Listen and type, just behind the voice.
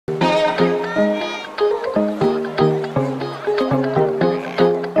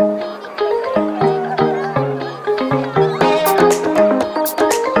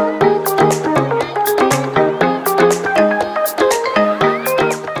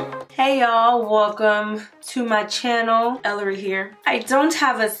y'all, welcome to my channel. Ellarie here. I don't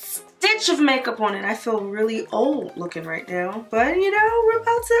have a stitch of makeup on it. I feel really old looking right now, but you know, we're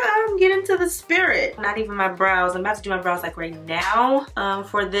about to get into the spirit. Not even my brows. I'm about to do my brows like right now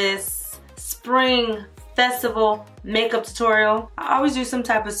for this spring festival makeup tutorial. I always do some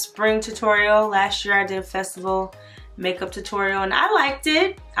type of spring tutorial. Last year I did a festival makeup tutorial and I liked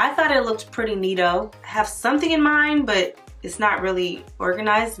it. I thought it looked pretty neato. I have something in mind, but it's not really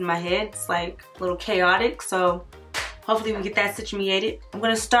organized in my head. It's like a little chaotic, so hopefully we get that situated. I'm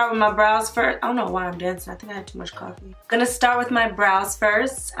gonna start with my brows first. I don't know why I'm dancing. I think I had too much coffee. I'm gonna start with my brows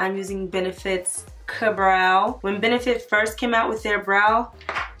first. I'm using Benefit's Ka-Brow. When Benefit first came out with their brow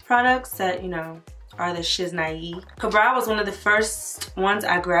products that, you know, are the Shiznai, Ka-Brow was one of the first ones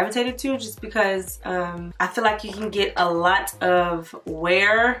I gravitated to just because I feel like you can get a lot of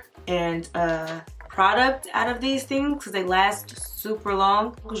wear and product out of these things because they last super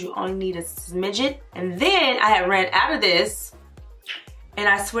long because you only need a smidget. And then I had ran out of this and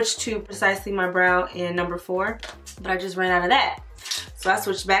I switched to Precisely My Brow in number 4, but I just ran out of that. So I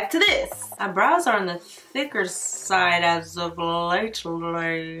switched back to this. My brows are on the thicker side as of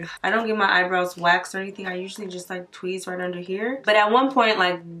lately. I don't get my eyebrows waxed or anything. I usually just like tweeze right under here. But at one point,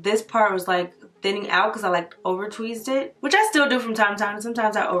 like this part was like thinning out because I like over tweezed it, which I still do from time to time.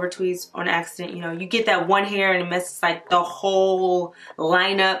 Sometimes I over tweeze on accident. You know, you get that one hair and it messes like the whole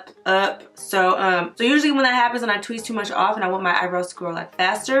lineup up. So usually when that happens and I tweeze too much off and I want my eyebrows to grow like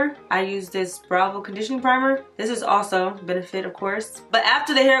faster, I use this Bravo conditioning primer. This is also Benefit, of course. But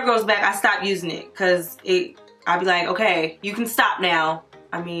after the hair grows back, I stop using it because I'll be like, okay, you can stop now.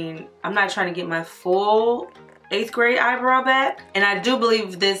 I mean, I'm not trying to get my full 8th grade eyebrow back. And I do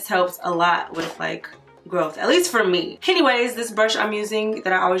believe this helps a lot with like growth, at least for me. Anyways, this brush I'm using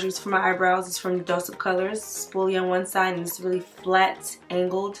that I always use for my eyebrows is from Dose of Colors. Spoolie on one side and this really flat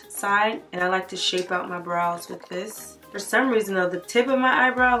angled side. And I like to shape out my brows with this. For some reason though, the tip of my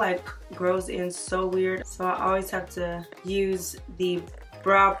eyebrow like grows in so weird. So I always have to use the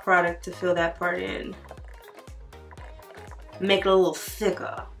brow product to fill that part in. Make it a little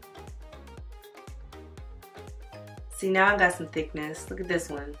thicker. See, now I got some thickness. Look at this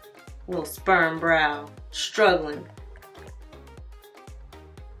one. A little sperm brow. Struggling.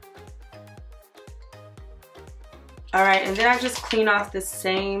 Alright, and then I just clean off the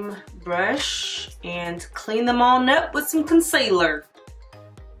same brush and clean them all up with some concealer.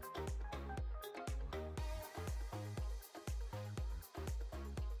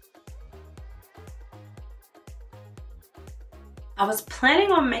 I was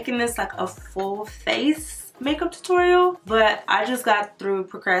planning on making this like a full face makeup tutorial, but I just got through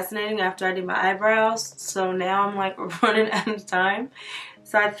procrastinating after I did my eyebrows, so now I'm like running out of time.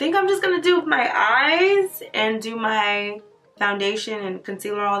 So I think I'm just gonna do my eyes and do my foundation and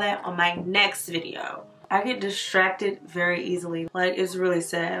concealer, all that on my next video. I get distracted very easily. Like, it's really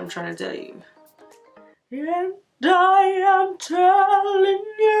sad, I'm trying to tell you. And I am telling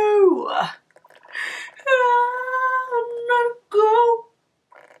you, I'm not going.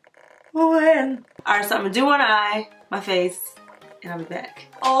 Alright, so I'm gonna do one eye, my face, and I'll be back.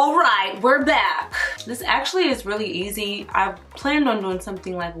 Alright, we're back. This actually is really easy. I planned on doing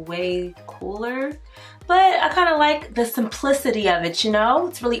something like way cooler, but I kind of like the simplicity of it, you know?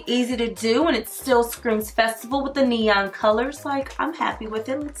 It's really easy to do and it still screams festival with the neon colors. Like, I'm happy with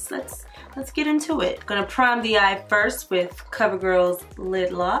it. Let's get into it. Gonna prime the eye first with CoverGirl's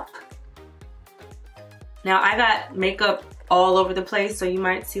Lid Lock. Now I got makeup all over the place, so you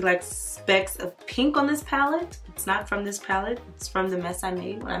might see like specks of pink on this palette. It's not from this palette, it's from the mess I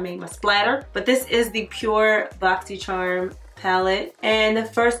made when I made my splatter. But this is the Pure BoxyCharm palette. And the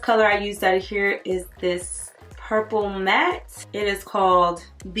first color I used out of here is this purple matte. It is called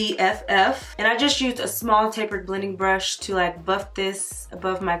BFF. And I just used a small tapered blending brush to like buff this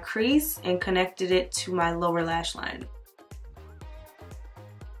above my crease and connected it to my lower lash line.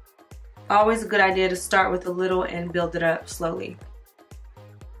 Always a good idea to start with a little and build it up slowly.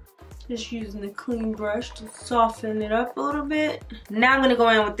 Just using the clean brush to soften it up a little bit. Now I'm gonna go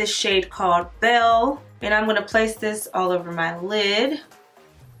in with this shade called Belle, and I'm gonna place this all over my lid.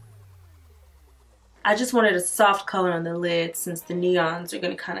 I just wanted a soft color on the lid since the neons are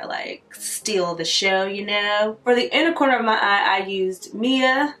gonna kind of like steal the show, you know. For the inner corner of my eye, I used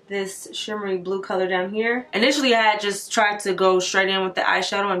Mia, this shimmery blue color down here. Initially, I had just tried to go straight in with the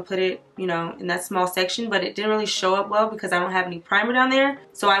eyeshadow and put it, you know, in that small section, but it didn't really show up well because I don't have any primer down there.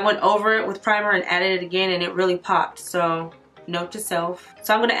 So I went over it with primer and added it again and it really popped. So note to self.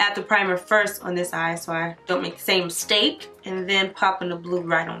 So I'm gonna add the primer first on this eye so I don't make the same mistake, and then pop in the blue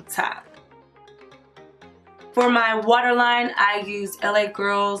right on top. For my waterline, I use LA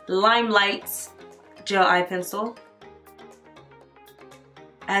Girl's Limelight Gel Eye Pencil.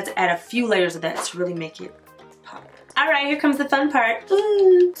 I had to add a few layers of that to really make it pop. Alright, here comes the fun part.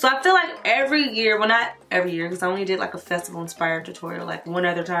 Ooh. So I feel like every year, well not every year because I only did like a festival inspired tutorial like one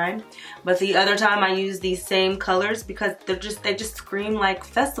other time. But the other time I use these same colors because they just scream like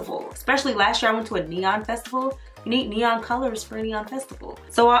festival. Especially last year I went to a neon festival. You need neon colors for a neon festival.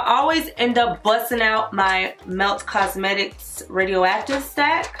 So I always end up busting out my Melt Cosmetics Radioactive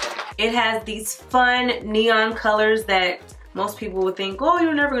stack. It has these fun neon colors that most people would think, oh,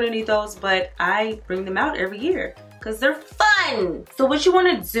 you're never gonna need those, but I bring them out every year because they're fun. So what you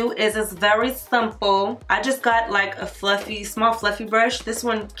wanna do is, it's very simple. I just got like a small fluffy brush. This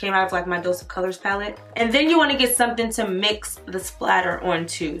one came out of like my Dose of Colors palette. And then you wanna get something to mix the splatter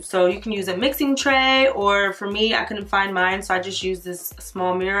onto. So you can use a mixing tray, or for me, I couldn't find mine, so I just used this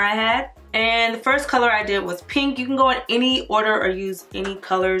small mirror I had. And the first color I did was pink. You can go in any order or use any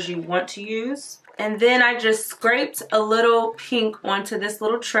colors you want to use. And then I just scraped a little pink onto this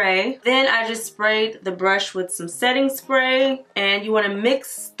little tray. Then I just sprayed the brush with some setting spray. And you want to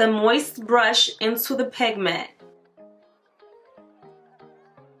mix the moist brush into the pigment.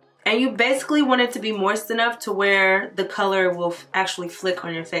 And you basically want it to be moist enough to where the color will actually flick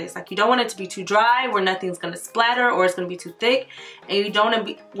on your face. Like, you don't want it to be too dry where nothing's going to splatter or it's going to be too thick. And you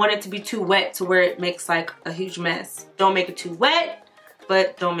don't want it to be too wet to where it makes like a huge mess. Don't make it too wet,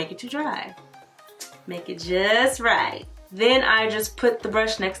 but don't make it too dry. Make it just right. Then I just put the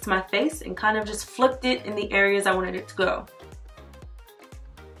brush next to my face and kind of just flipped it in the areas I wanted it to go.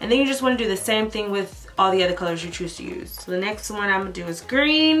 And then you just want to do the same thing with all the other colors you choose to use. So the next one I'm going to do is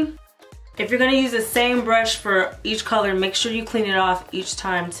green. If you're going to use the same brush for each color, make sure you clean it off each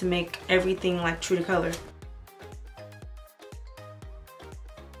time to make everything like true to color.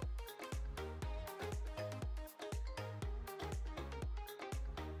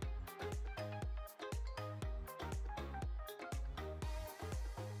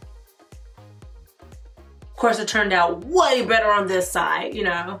 Of course, it turned out way better on this side, you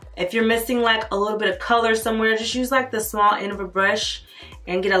know. If you're missing like a little bit of color somewhere, just use like the small end of a brush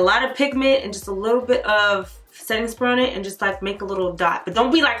and get a lot of pigment and just a little bit of setting spray on it and just like make a little dot. But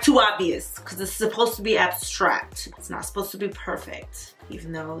don't be like too obvious because it's supposed to be abstract. It's not supposed to be perfect,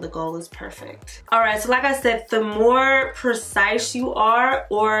 even though the goal is perfect. All right, so like I said, the more precise you are,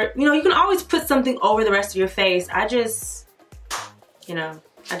 or, you know, you can always put something over the rest of your face. I just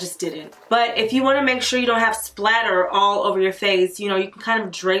didn't. But if you want to make sure you don't have splatter all over your face, you know, you can kind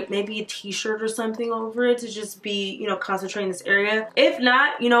of drape maybe a t-shirt or something over it to just be, you know, concentrating this area. If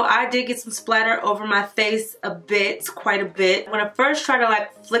not, you know, I did get some splatter over my face a bit, quite a bit. When I first try to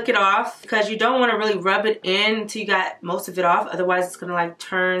like flick it off, because you don't want to really rub it in until you got most of it off. Otherwise, it's going to like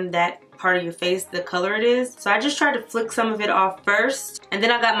turn that part of your face the color it is. So I just tried to flick some of it off first, and then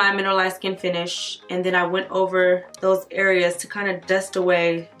I got my mineralized skin finish, and then I went over those areas to kind of dust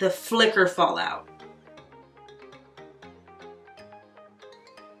away the flicker fallout.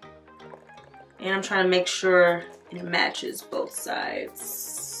 And I'm trying to make sure it matches both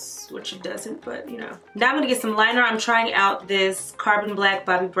sides, which it doesn't, but you know. Now I'm gonna get some liner. I'm trying out this Carbon Black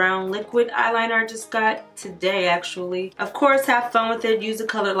Bobbi Brown liquid eyeliner I just got today, actually. Of course, have fun with it. Use a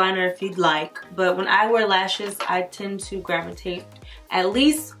colored liner if you'd like. But when I wear lashes, I tend to gravitate at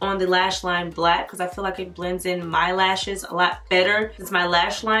least on the lash line black because I feel like it blends in my lashes a lot better. Since my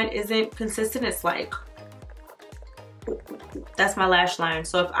lash line isn't consistent, it's like, that's my lash line.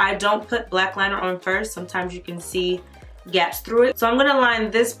 So if I don't put black liner on first, sometimes you can see gaps through it. So I'm gonna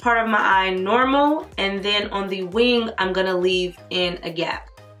line this part of my eye normal, and then on the wing I'm gonna leave in a gap.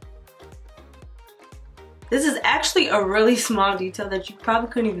 This is actually a really small detail that you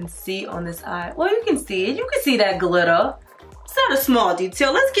probably couldn't even see on this eye. Well, you can see it. You can see that glitter. It's not a small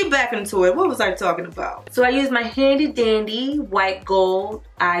detail. Let's get back into it. What was I talking about? So I used my handy dandy white gold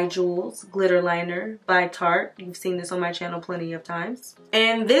eye jewels glitter liner by Tarte. You've seen this on my channel plenty of times.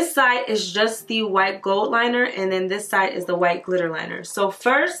 And this side is just the white gold liner, and then this side is the white glitter liner. So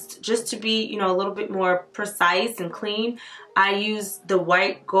first, just to be, you know, a little bit more precise and clean, I used the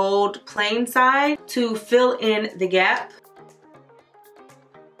white gold plain side to fill in the gap.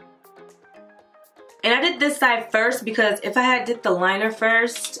 And I did this side first because if I had did the liner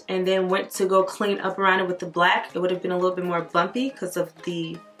first and then went to go clean up around it with the black, it would have been a little bit more bumpy because of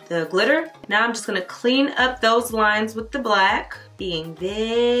the glitter. Now I'm just going to clean up those lines with the black, being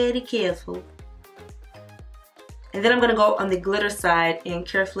very careful. And then I'm gonna go on the glitter side and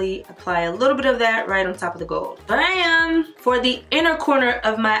carefully apply a little bit of that right on top of the gold. Bam! For the inner corner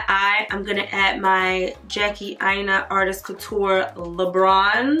of my eye, I'm gonna add my Jackie Aina Artist Couture Le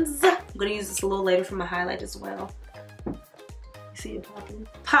Bronze. I'm gonna use this a little later for my highlight as well. You see it popping?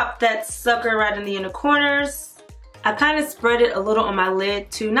 Pop that sucker right in the inner corners. I kind of spread it a little on my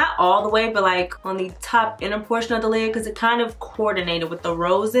lid too, not all the way, but like on the top inner portion of the lid, because it kind of coordinated with the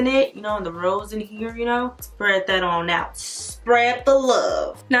rose in it, you know, and the rose in here, you know. Spread that on out. Spread the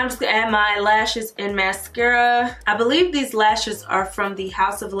love. Now I'm just gonna add my lashes and mascara. I believe these lashes are from the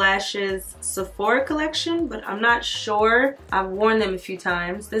House of Lashes Sephora collection, but I'm not sure. I've worn them a few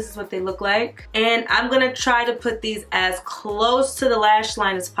times. This is what they look like. And I'm gonna try to put these as close to the lash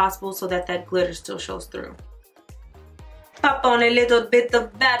line as possible so that that glitter still shows through. Pop on a little bit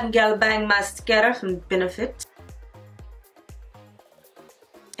of Bad Gal Bang mascara from Benefit.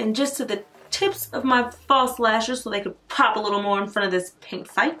 And just to the tips of my false lashes so they could pop a little more in front of this pink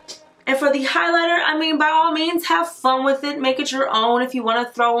fight. And for the highlighter, I mean, by all means, have fun with it. Make it your own. If you want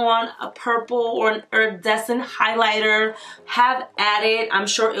to throw on a purple or an iridescent highlighter, have at it. I'm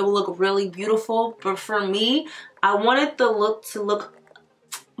sure it will look really beautiful. But for me, I wanted the look to look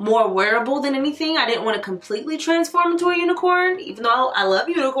more wearable than anything. I didn't want to completely transform into a unicorn, even though I love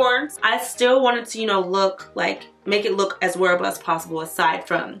unicorns. I still wanted to, you know, look like, make it look as wearable as possible aside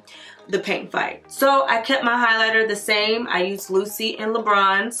from the paint fight. So I kept my highlighter the same. I used Lucy and Le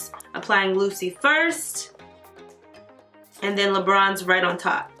Bronze, applying Lucy first and then Le Bronze right on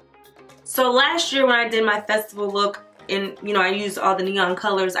top. So last year when I did my festival look, and you know, I used all the neon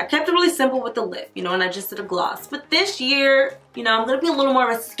colors, I kept it really simple with the lip, you know, and I just did a gloss. But this year, you know, I'm gonna be a little more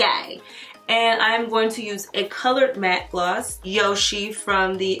risque, and I'm going to use a colored matte gloss, Yoshi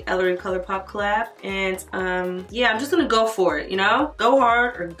from the Ellarie ColourPop collab. And yeah, I'm just gonna go for it, you know, go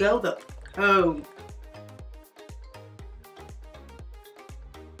hard or go the home.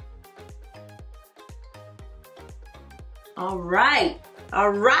 All right.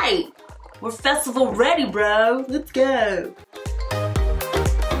 We're festival ready, bro. Let's go.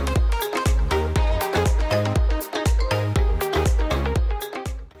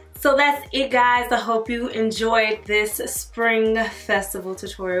 So that's it, guys. I hope you enjoyed this spring festival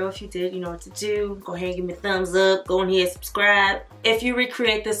tutorial. If you did, you know what to do. Go ahead and give me a thumbs up. Go ahead and subscribe. If you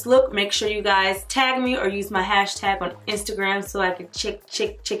recreate this look, make sure you guys tag me or use my hashtag on Instagram so I can check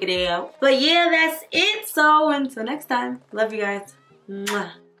it out. But yeah, that's it. So until next time, love you guys.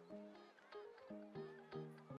 Mwah.